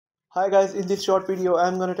Hi guys, in this short video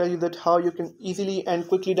I'm going to tell you that how you can easily and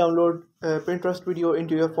quickly download a Pinterest video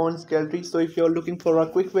into your phone's gallery. So if you're looking for a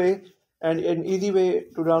quick way and an easy way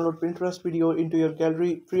to download Pinterest video into your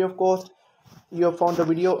gallery free of cost, you have found the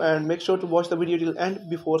video, and make sure to watch the video till end.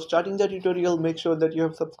 Before starting the tutorial, make sure that you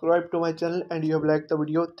have subscribed to my channel and you have liked the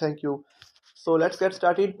video. Thank you. So let's get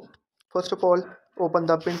started. First of all, open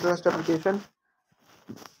the Pinterest application.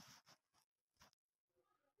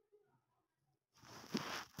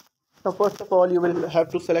 Now first of all, you will have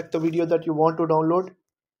to select the video that you want to download.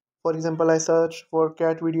 For example, I search for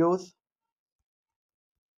cat videos.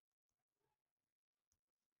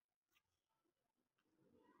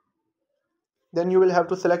 Then you will have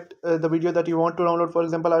to select the video that you want to download. For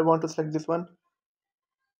example, I want to select this one.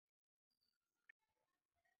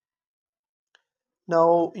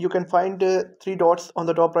 Now you can find three dots on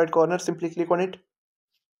the top right corner. Simply click on it,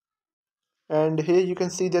 and here you can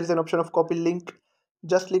see there is an option of copy link.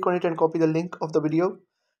 Just click on it and copy the link of the video.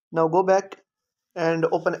 Now go back and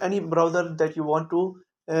open any browser that you want to.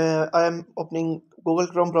 I am opening Google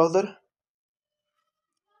Chrome browser.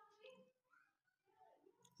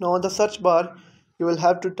 Now on the search bar you will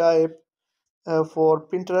have to type for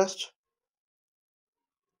Pinterest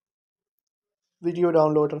video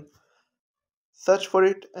downloader. Search for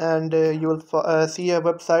it, and you will see a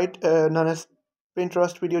website known as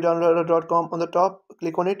pinterestvideodownloader.com on the top.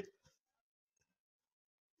 Click on it.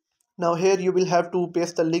 Now here you will have to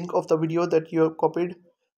paste the link of the video that you have copied.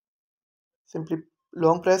 Simply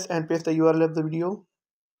long press and paste the URL of the video.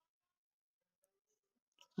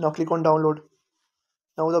 Now click on download.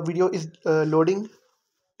 Now the video is loading.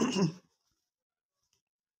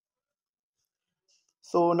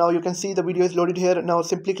 So now you can see the video is loaded here. Now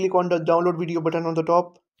simply click on the download video button on the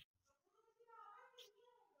top,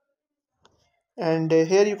 and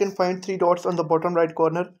here you can find three dots on the bottom right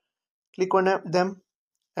corner. Click on them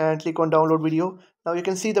and click on download video. Now you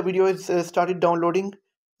can see the video is started downloading,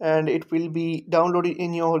 and it will be downloaded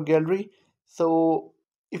in your gallery. So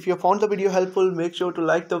if you found the video helpful, make sure to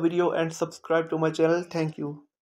like the video and subscribe to my channel. Thank you.